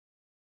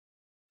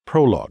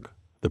Prologue,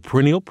 the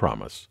perennial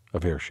promise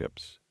of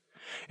airships.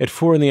 At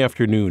 4 in the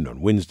afternoon on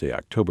Wednesday,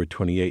 October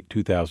 28,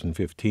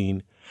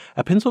 2015,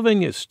 a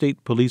Pennsylvania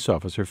state police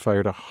officer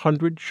fired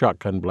 100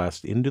 shotgun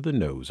blasts into the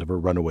nose of a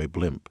runaway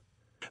blimp.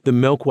 The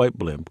milk-white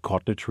blimp,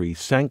 caught in a tree,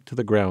 sank to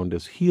the ground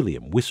as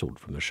helium whistled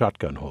from the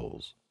shotgun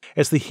holes.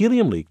 As the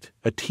helium leaked,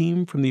 a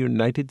team from the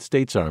United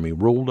States Army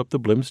rolled up the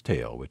blimp's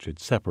tail, which had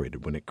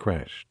separated when it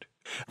crashed.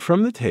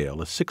 From the tail,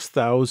 a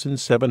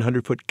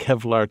 6,700-foot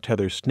Kevlar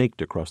tether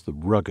snaked across the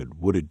rugged,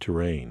 wooded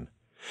terrain.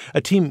 A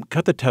team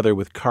cut the tether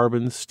with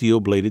carbon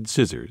steel-bladed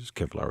scissors,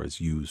 Kevlar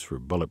is used for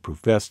bulletproof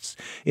vests,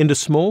 into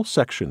small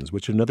sections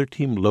which another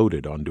team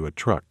loaded onto a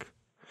truck.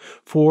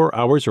 4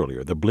 hours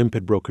earlier, the blimp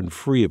had broken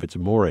free of its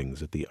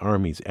moorings at the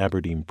Army's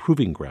Aberdeen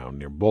Proving Ground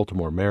near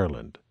Baltimore,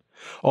 Maryland.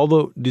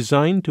 Although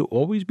designed to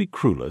always be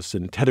crewless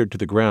and tethered to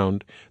the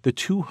ground, the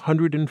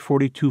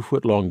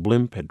 242-foot-long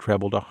blimp had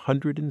traveled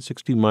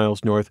 160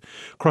 miles north,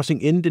 crossing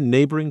into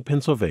neighboring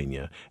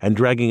Pennsylvania and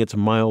dragging its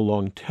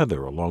mile-long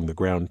tether along the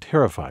ground,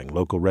 terrifying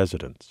local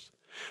residents.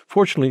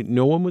 Fortunately,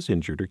 no one was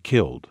injured or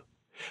killed.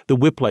 The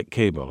whip-like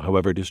cable,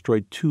 however,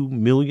 destroyed $2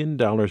 million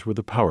worth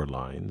of power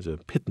lines, a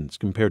pittance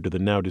compared to the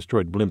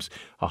now-destroyed blimp's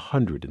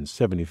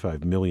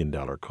 $175 million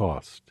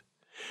cost.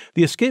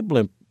 The escape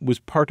blimp was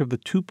part of the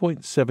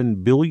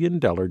 $2.7 billion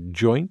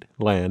Joint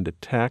Land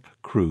Attack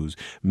Cruise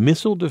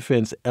Missile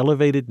Defense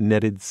Elevated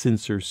Netted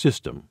Sensor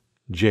System,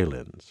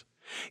 JLENS.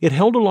 It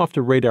held aloft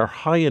a radar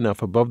high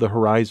enough above the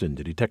horizon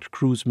to detect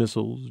cruise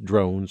missiles,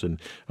 drones, and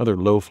other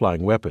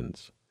low-flying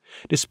weapons.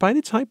 Despite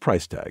its high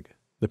price tag,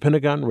 the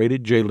Pentagon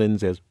rated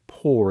JLENS as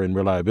poor in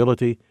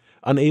reliability,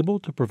 unable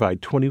to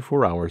provide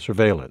 24-hour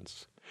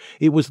surveillance.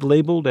 It was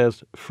labeled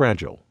as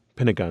fragile,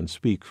 Pentagon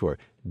speak for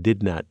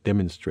did not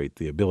demonstrate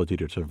the ability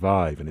to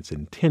survive in its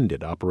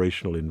intended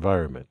operational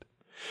environment.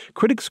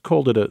 Critics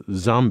called it a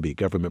zombie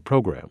government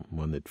program,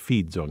 one that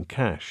feeds on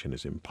cash and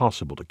is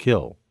impossible to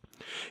kill.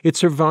 It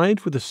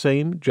survived with the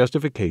same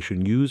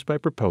justification used by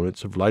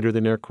proponents of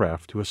lighter-than-air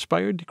craft who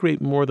aspired to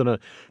create more than a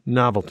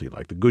novelty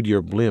like the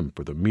Goodyear blimp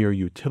or the mere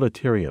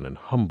utilitarian and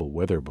humble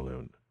weather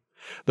balloon.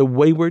 The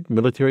wayward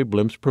military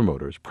blimp's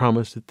promoters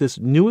promised that this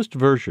newest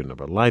version of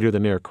a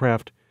lighter-than-air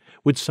craft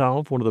would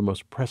solve one of the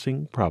most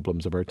pressing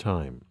problems of our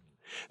time.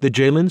 The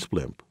JLENS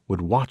blimp would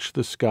watch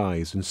the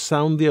skies and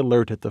sound the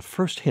alert at the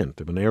first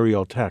hint of an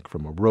aerial attack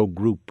from a rogue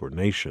group or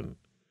nation.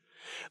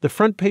 The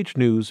front-page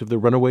news of the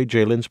runaway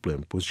JLENS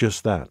blimp was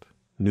just that,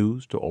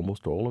 news to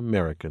almost all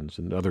Americans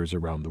and others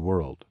around the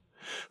world.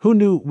 Who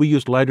knew we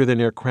used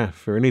lighter-than-air craft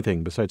for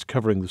anything besides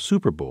covering the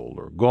Super Bowl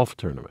or golf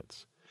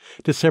tournaments?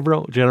 To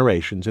several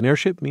generations, an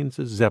airship means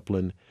a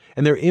zeppelin,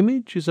 and their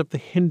image is of the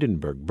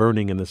Hindenburg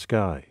burning in the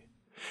sky.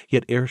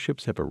 Yet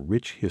airships have a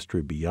rich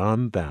history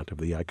beyond that of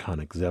the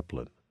iconic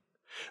zeppelin.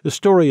 The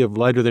story of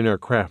lighter-than-air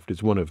craft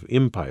is one of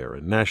empire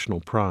and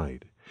national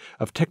pride,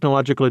 of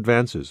technological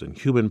advances and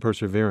human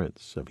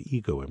perseverance, of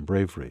ego and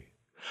bravery.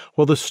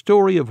 While the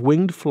story of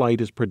winged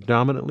flight is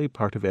predominantly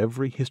part of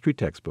every history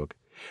textbook,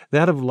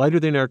 that of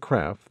lighter-than-air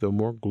craft, though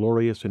more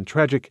glorious and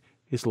tragic,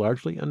 is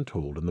largely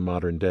untold in the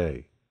modern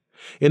day.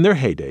 In their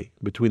heyday,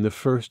 between the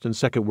First and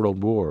Second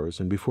World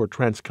Wars and before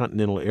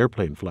transcontinental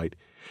airplane flight,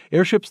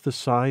 airships the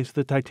size of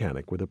the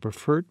Titanic were the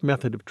preferred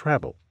method of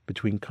travel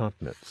between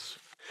continents.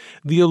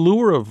 The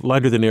allure of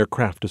lighter-than-air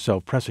craft to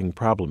solve pressing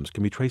problems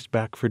can be traced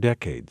back for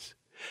decades.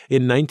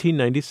 In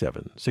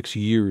 1997, 6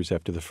 years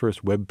after the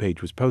first web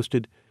page was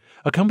posted,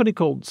 a company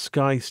called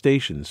Sky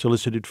Station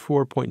solicited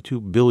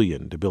 $4.2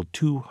 billion to build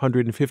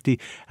 250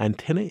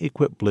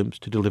 antenna-equipped blimps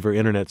to deliver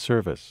Internet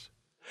service.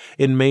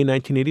 In May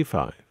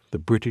 1985, the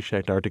British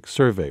Antarctic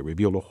Survey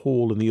revealed a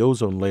hole in the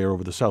ozone layer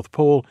over the South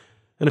Pole,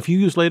 and a few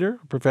years later,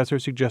 a professor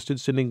suggested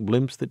sending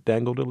blimps that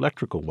dangled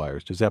electrical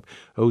wires to zap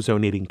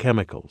ozone-eating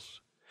chemicals.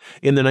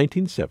 In the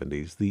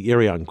 1970s, the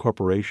Ariane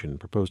Corporation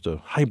proposed a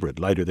hybrid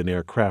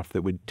lighter-than-air craft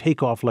that would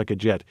take off like a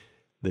jet,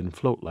 then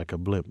float like a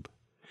blimp.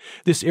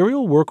 This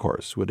aerial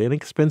workhorse would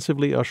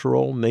inexpensively usher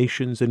all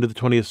nations into the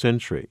 20th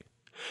century.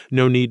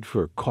 No need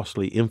for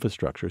costly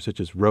infrastructure such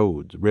as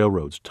roads,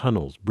 railroads,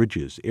 tunnels,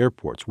 bridges,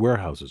 airports,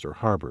 warehouses, or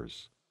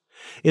harbors.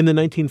 In the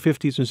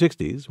 1950s and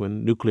 60s,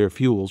 when nuclear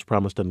fuels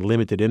promised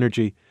unlimited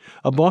energy,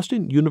 a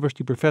Boston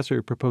University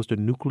professor proposed a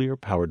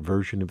nuclear-powered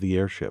version of the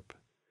airship.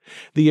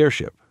 The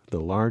airship, the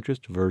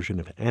largest version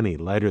of any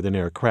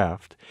lighter-than-air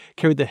craft,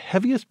 carried the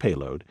heaviest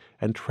payload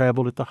and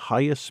traveled at the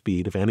highest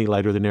speed of any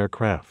lighter-than-air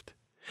craft.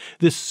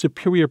 This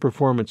superior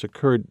performance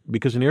occurred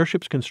because an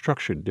airship's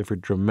construction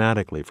differed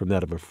dramatically from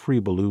that of a free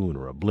balloon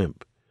or a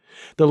blimp.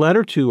 The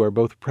latter two are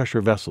both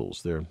pressure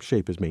vessels. Their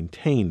shape is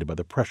maintained by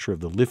the pressure of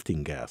the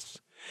lifting gas.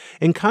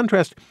 In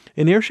contrast,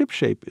 an airship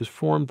shape is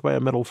formed by a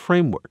metal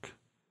framework.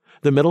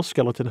 The metal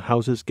skeleton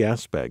houses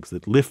gas bags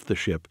that lift the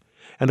ship,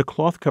 and a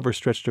cloth cover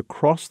stretched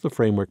across the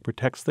framework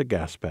protects the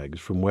gas bags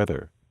from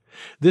weather.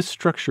 This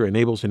structure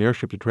enables an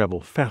airship to travel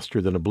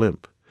faster than a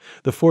blimp.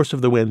 The force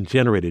of the wind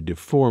generated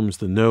deforms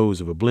the nose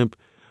of a blimp,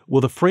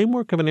 while the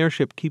framework of an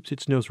airship keeps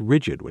its nose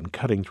rigid when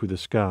cutting through the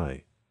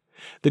sky.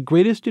 The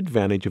greatest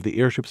advantage of the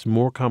airship's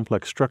more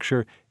complex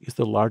structure is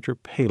the larger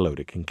payload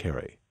it can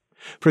carry.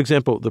 For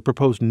example, the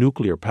proposed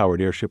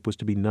nuclear-powered airship was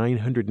to be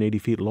 980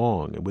 feet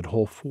long and would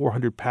hold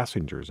 400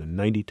 passengers and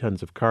 90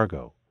 tons of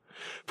cargo.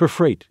 For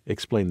freight,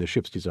 explained the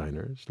ship's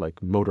designers,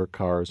 like motor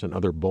cars and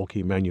other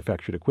bulky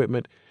manufactured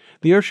equipment,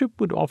 the airship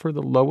would offer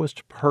the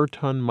lowest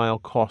per-ton-mile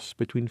costs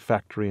between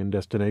factory and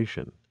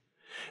destination.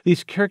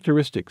 These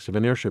characteristics of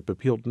an airship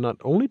appealed not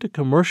only to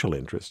commercial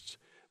interests,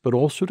 but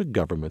also to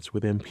governments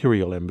with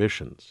imperial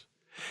ambitions.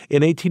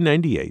 In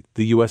 1898,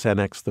 the U.S.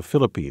 annexed the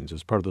Philippines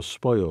as part of the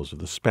spoils of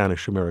the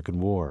Spanish-American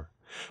War.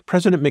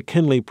 President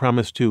McKinley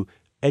promised to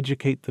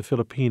educate the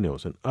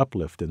Filipinos and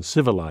uplift and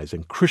civilize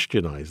and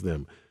Christianize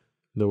them,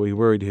 though he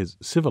worried his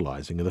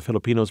civilizing of the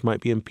Filipinos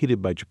might be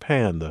impeded by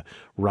Japan, the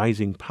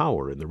rising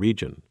power in the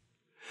region.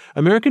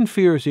 American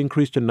fears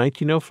increased in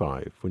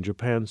 1905 when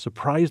Japan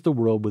surprised the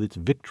world with its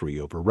victory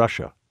over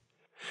Russia.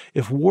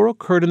 If war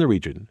occurred in the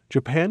region,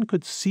 Japan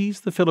could seize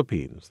the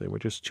Philippines. They were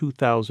just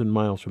 2,000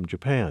 miles from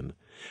Japan.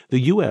 The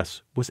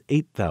U.S. was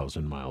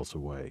 8,000 miles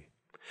away.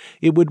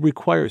 It would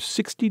require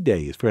 60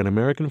 days for an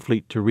American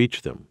fleet to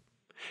reach them.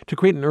 To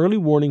create an early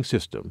warning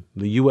system,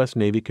 the U.S.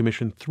 Navy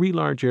commissioned 3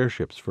 large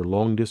airships for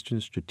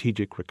long-distance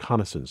strategic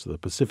reconnaissance of the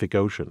Pacific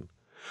Ocean.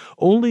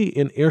 Only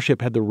an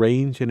airship had the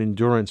range and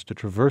endurance to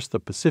traverse the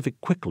Pacific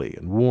quickly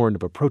and warn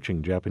of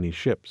approaching Japanese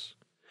ships.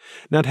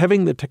 Not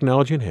having the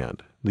technology in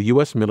hand, the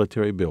U.S.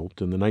 military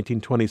built, in the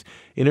 1920s,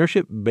 an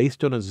airship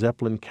based on a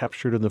Zeppelin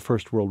captured in the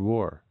First World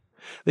War.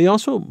 They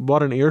also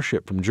bought an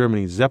airship from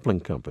Germany's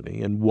Zeppelin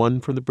Company and one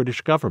from the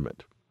British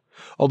government.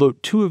 Although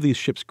 2 of these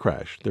ships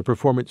crashed, their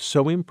performance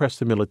so impressed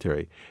the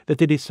military that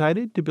they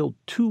decided to build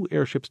 2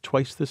 airships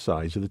twice the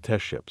size of the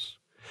test ships.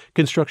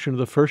 Construction of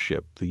the first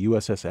ship, the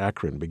USS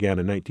Akron, began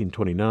in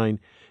 1929,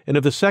 and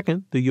of the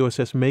second, the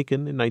USS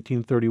Macon, in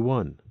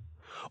 1931.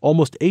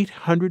 Almost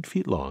 800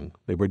 feet long,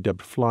 they were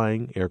dubbed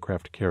flying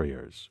aircraft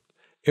carriers.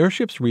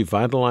 Airships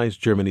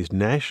revitalized Germany's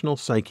national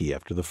psyche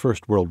after the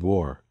First World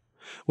War.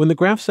 When the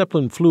Graf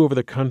Zeppelin flew over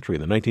the country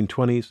in the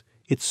 1920s,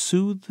 it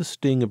soothed the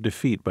sting of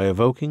defeat by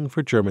evoking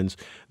for Germans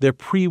their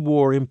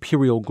pre-war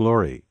imperial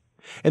glory,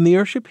 and the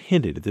airship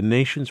hinted at the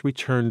nation's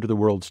return to the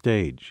world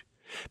stage.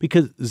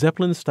 Because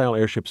Zeppelin-style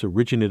airships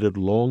originated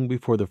long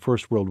before the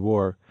First World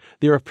War,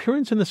 their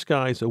appearance in the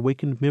skies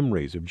awakened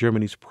memories of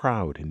Germany's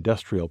proud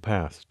industrial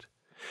past.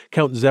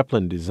 Count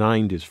Zeppelin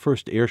designed his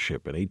first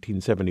airship in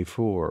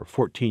 1874,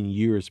 14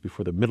 years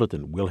before the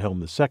militant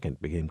Wilhelm II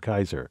became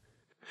Kaiser.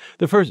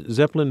 The first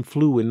Zeppelin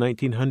flew in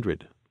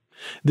 1900.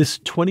 This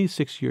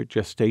 26-year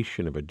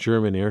gestation of a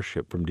German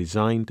airship from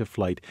design to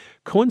flight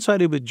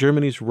coincided with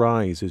Germany's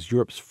rise as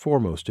Europe's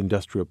foremost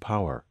industrial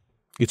power.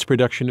 Its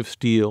production of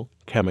steel,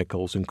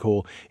 chemicals, and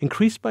coal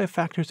increased by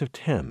factors of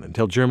 10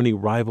 until Germany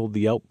rivaled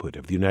the output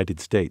of the United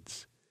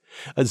States.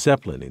 A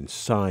Zeppelin, in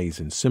size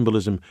and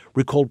symbolism,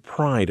 recalled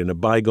pride in a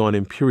bygone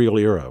imperial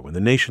era when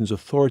the nation's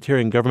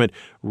authoritarian government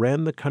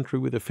ran the country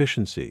with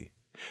efficiency.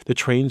 The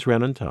trains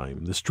ran on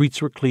time, the streets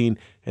were clean,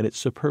 and its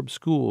superb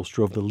schools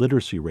drove the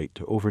literacy rate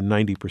to over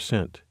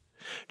 90%.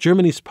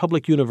 Germany's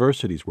public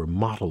universities were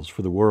models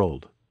for the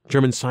world.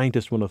 German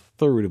scientists won a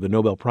third of the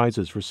Nobel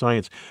Prizes for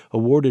science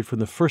awarded from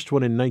the first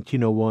one in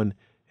 1901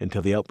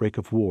 until the outbreak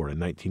of war in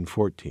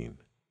 1914.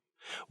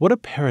 "What a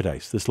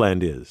paradise this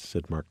land is,"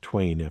 said Mark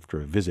Twain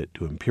after a visit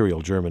to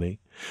Imperial Germany.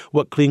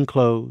 "What clean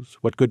clothes,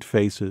 what good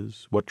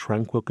faces, what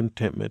tranquil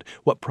contentment,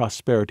 what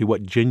prosperity,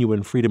 what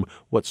genuine freedom,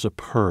 what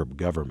superb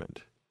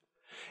government."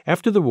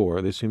 After the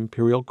war, this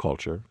imperial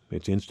culture,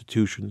 its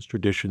institutions,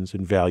 traditions,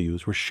 and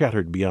values were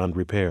shattered beyond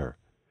repair.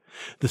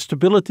 The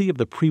stability of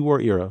the pre-war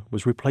era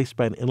was replaced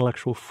by an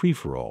intellectual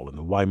free-for-all in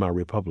the Weimar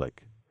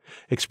Republic.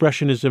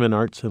 Expressionism in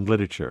arts and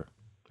literature,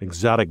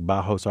 exotic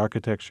Bauhaus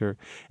architecture,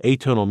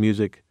 atonal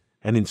music,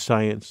 and in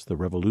science, the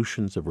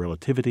revolutions of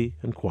relativity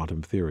and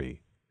quantum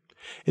theory.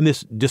 In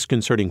this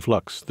disconcerting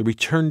flux, the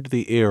return to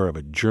the air of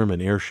a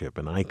German airship,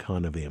 an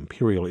icon of the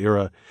imperial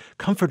era,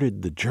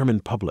 comforted the German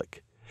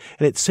public,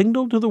 and it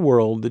signaled to the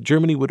world that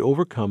Germany would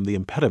overcome the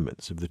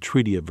impediments of the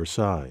Treaty of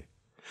Versailles.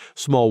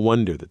 Small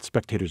wonder that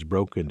spectators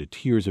broke into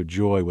tears of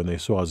joy when they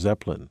saw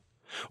Zeppelin,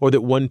 or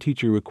that one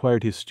teacher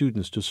required his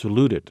students to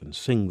salute it and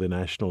sing the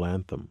national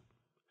anthem.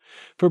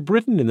 For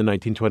Britain in the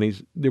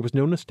 1920s, there was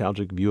no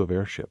nostalgic view of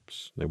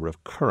airships. They were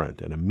of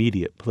current and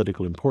immediate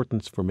political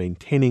importance for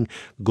maintaining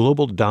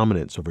global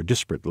dominance over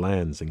disparate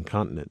lands and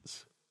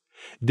continents.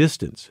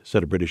 "Distance,"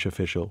 said a British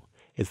official,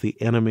 "is the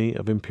enemy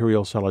of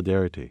imperial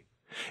solidarity,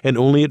 and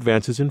only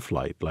advances in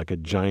flight, like a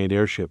giant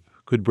airship,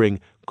 could bring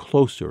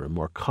closer and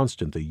more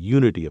constant the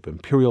unity of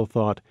imperial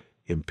thought,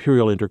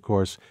 imperial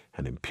intercourse,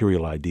 and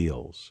imperial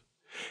ideals.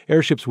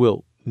 Airships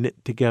will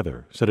knit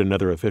together," said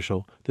another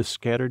official, "the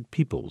scattered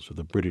peoples of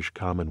the British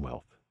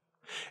Commonwealth."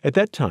 At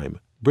that time,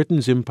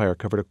 Britain's empire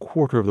covered a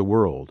quarter of the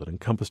world and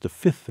encompassed a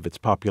fifth of its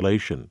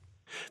population.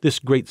 This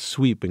great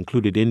sweep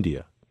included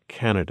India,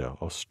 Canada,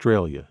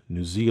 Australia,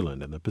 New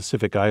Zealand, and the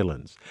Pacific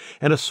Islands,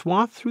 and a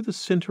swath through the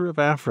center of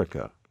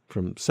Africa,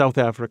 from South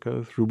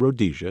Africa through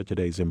Rhodesia,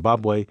 today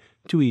Zimbabwe,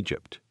 to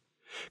Egypt.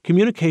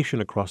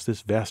 Communication across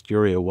this vast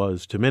area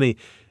was, to many,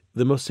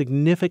 the most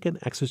significant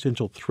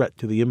existential threat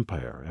to the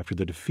empire after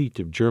the defeat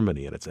of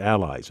Germany and its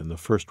allies in the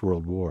First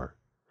World War.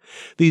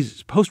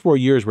 These post-war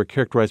years were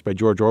characterized by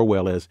George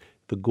Orwell as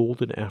the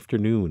golden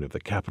afternoon of the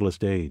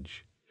capitalist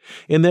age.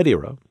 In that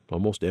era,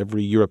 almost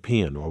every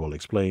European, Orwell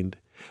explained,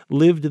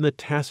 lived in the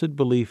tacit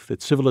belief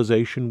that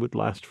civilization would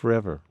last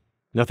forever.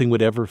 Nothing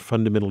would ever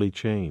fundamentally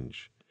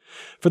change.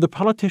 For the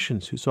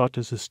politicians who sought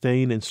to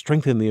sustain and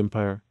strengthen the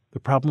empire, the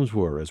problems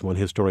were, as one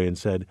historian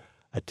said,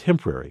 a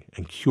temporary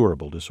and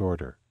curable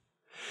disorder.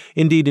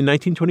 Indeed, in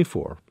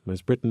 1924,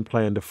 as Britain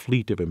planned a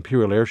fleet of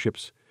imperial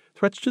airships,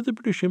 threats to the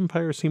British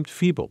Empire seemed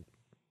feeble.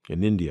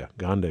 In India,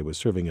 Gandhi was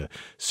serving a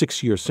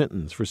 6-year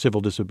sentence for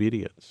civil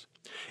disobedience.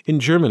 In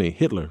Germany,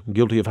 Hitler,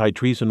 guilty of high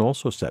treason,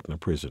 also sat in a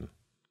prison.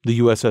 The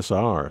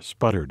USSR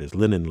sputtered as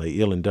Lenin lay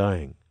ill and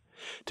dying.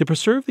 To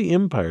preserve the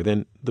empire,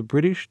 then, the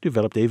British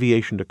developed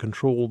aviation to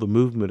control the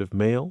movement of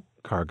mail,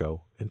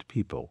 cargo, and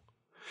people.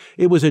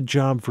 It was a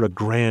job for a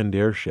grand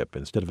airship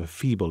instead of a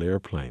feeble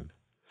airplane.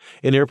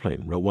 An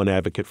airplane, wrote one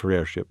advocate for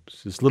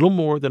airships, is little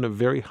more than a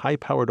very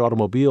high-powered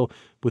automobile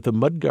with the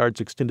mudguards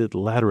extended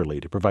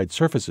laterally to provide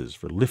surfaces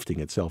for lifting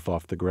itself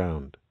off the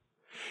ground.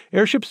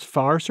 Airships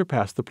far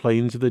surpass the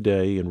planes of the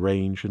day in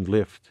range and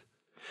lift.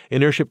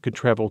 An airship could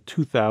travel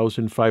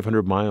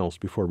 2,500 miles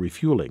before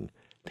refueling,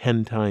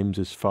 10 times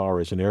as far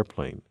as an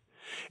airplane.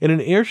 And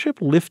an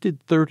airship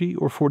lifted 30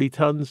 or 40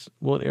 tons,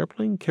 while an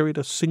airplane carried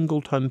a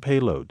single-ton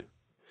payload.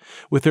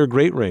 With their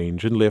great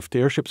range and lift,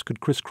 airships could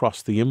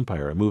crisscross the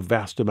empire and move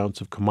vast amounts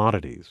of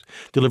commodities,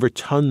 deliver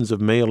tons of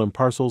mail and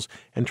parcels,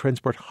 and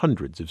transport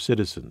hundreds of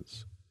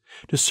citizens.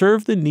 To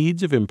serve the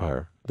needs of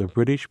empire, the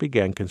British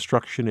began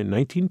construction in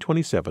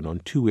 1927 on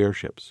 2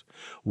 airships.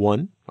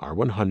 One,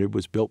 R-100,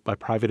 was built by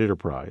private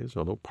enterprise,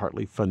 although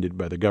partly funded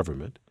by the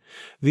government.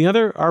 The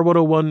other,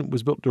 R-101,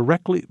 was built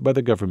directly by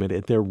the government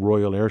at their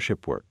Royal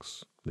Airship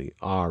Works. The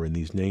R in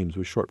these names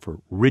was short for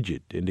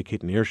rigid to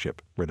indicate an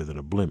airship rather than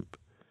a blimp.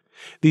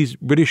 These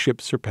British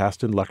ships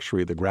surpassed in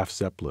luxury the Graf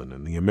Zeppelin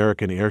and the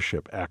American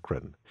airship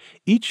Akron.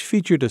 Each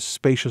featured a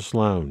spacious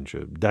lounge,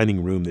 a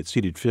dining room that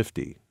seated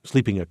 50,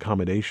 sleeping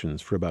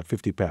accommodations for about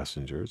 50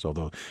 passengers,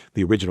 although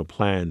the original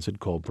plans had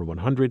called for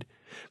 100,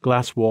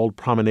 glass-walled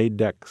promenade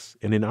decks,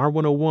 and in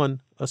R-101,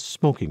 a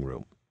smoking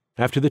room.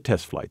 After the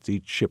test flights,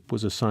 each ship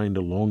was assigned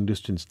a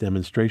long-distance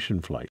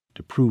demonstration flight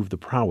to prove the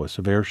prowess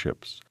of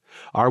airships.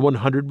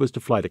 R-100 was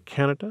to fly to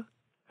Canada,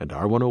 and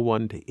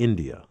R-101 to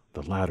India,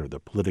 the latter the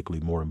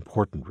politically more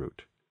important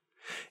route.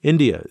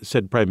 India,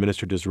 said Prime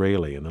Minister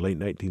Disraeli in the late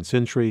 19th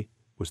century,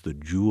 was the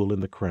jewel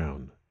in the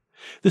crown.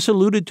 This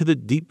alluded to the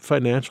deep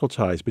financial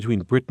ties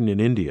between Britain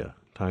and India,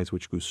 ties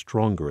which grew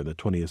stronger in the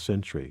 20th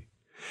century.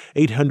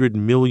 £800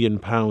 million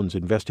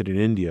invested in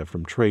India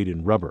from trade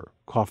in rubber,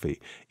 coffee,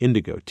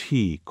 indigo,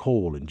 tea,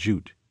 coal, and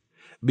jute.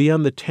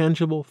 Beyond the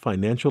tangible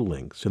financial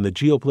links and the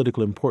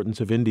geopolitical importance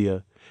of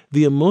India,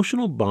 the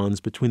emotional bonds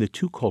between the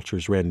two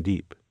cultures ran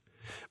deep.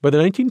 By the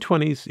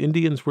 1920s,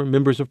 Indians were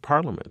members of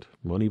Parliament,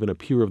 one even a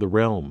peer of the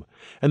realm,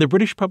 and the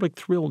British public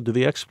thrilled to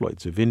the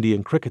exploits of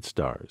Indian cricket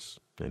stars,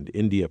 and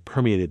India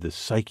permeated the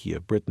psyche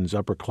of Britain's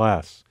upper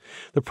class.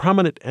 The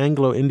prominent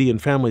Anglo-Indian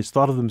families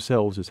thought of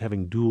themselves as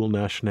having dual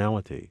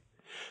nationality.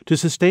 To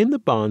sustain the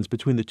bonds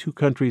between the two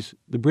countries,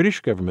 the British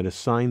government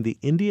assigned the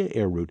India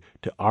air route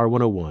to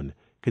R-101,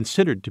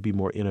 considered to be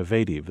more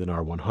innovative than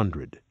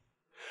R-100.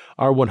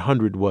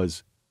 R-100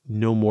 was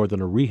no more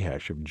than a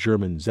rehash of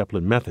German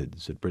Zeppelin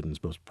methods, said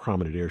Britain's most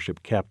prominent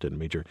airship captain,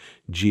 Major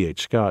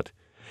G.H. Scott,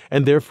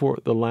 and therefore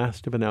the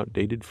last of an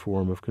outdated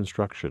form of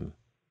construction.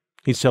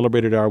 He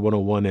celebrated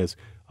R-101 as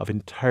of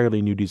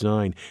entirely new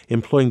design,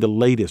 employing the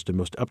latest and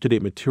most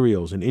up-to-date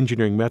materials and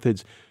engineering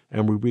methods,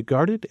 and we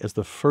regard it as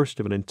the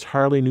first of an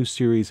entirely new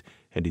series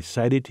and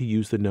decided to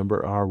use the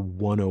number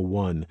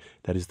R-101,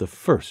 that is the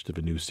first of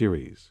a new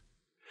series.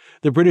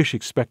 The British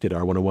expected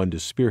R-101 to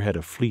spearhead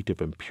a fleet of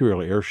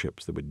imperial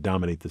airships that would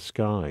dominate the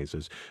skies,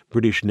 as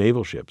British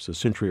naval ships a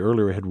century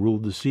earlier had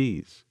ruled the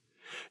seas.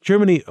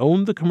 Germany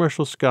owned the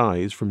commercial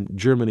skies from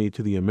Germany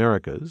to the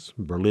Americas.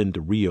 Berlin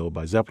to Rio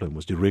by Zeppelin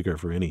was de rigueur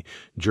for any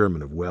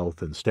German of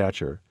wealth and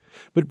stature.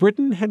 But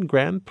Britain had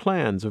grand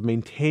plans of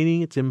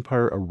maintaining its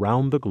empire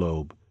around the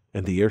globe,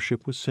 and the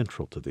airship was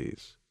central to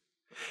these.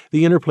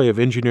 The interplay of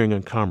engineering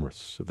and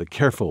commerce, of the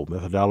careful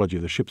methodology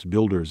of the ship's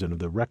builders, and of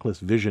the reckless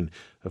vision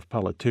of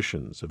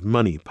politicians, of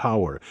money,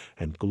 power,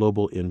 and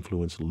global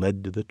influence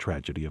led to the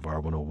tragedy of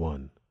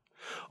R-101.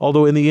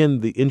 Although in the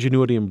end the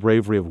ingenuity and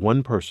bravery of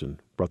one person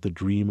brought the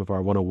dream of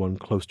R-101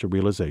 close to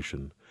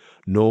realization,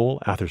 Noel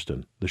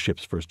Atherstone, the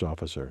ship's first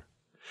officer.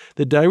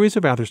 The diaries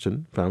of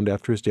Atherstone, found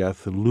after his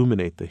death,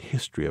 illuminate the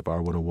history of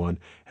R-101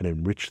 and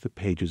enrich the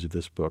pages of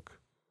this book.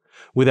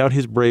 Without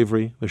his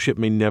bravery, the ship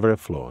may never have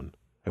flown.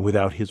 And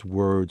without his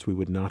words, we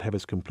would not have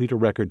as complete a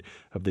record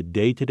of the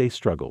day-to-day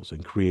struggles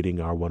in creating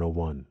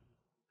R-101.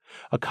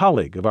 A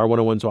colleague of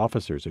R-101's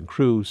officers and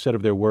crew said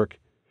of their work,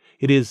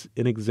 "It is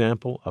an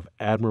example of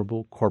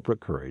admirable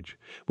corporate courage,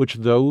 which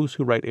those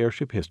who write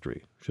airship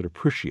history should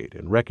appreciate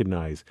and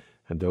recognize,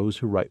 and those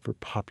who write for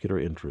popular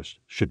interest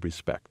should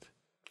respect."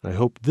 I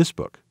hope this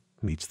book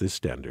meets this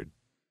standard.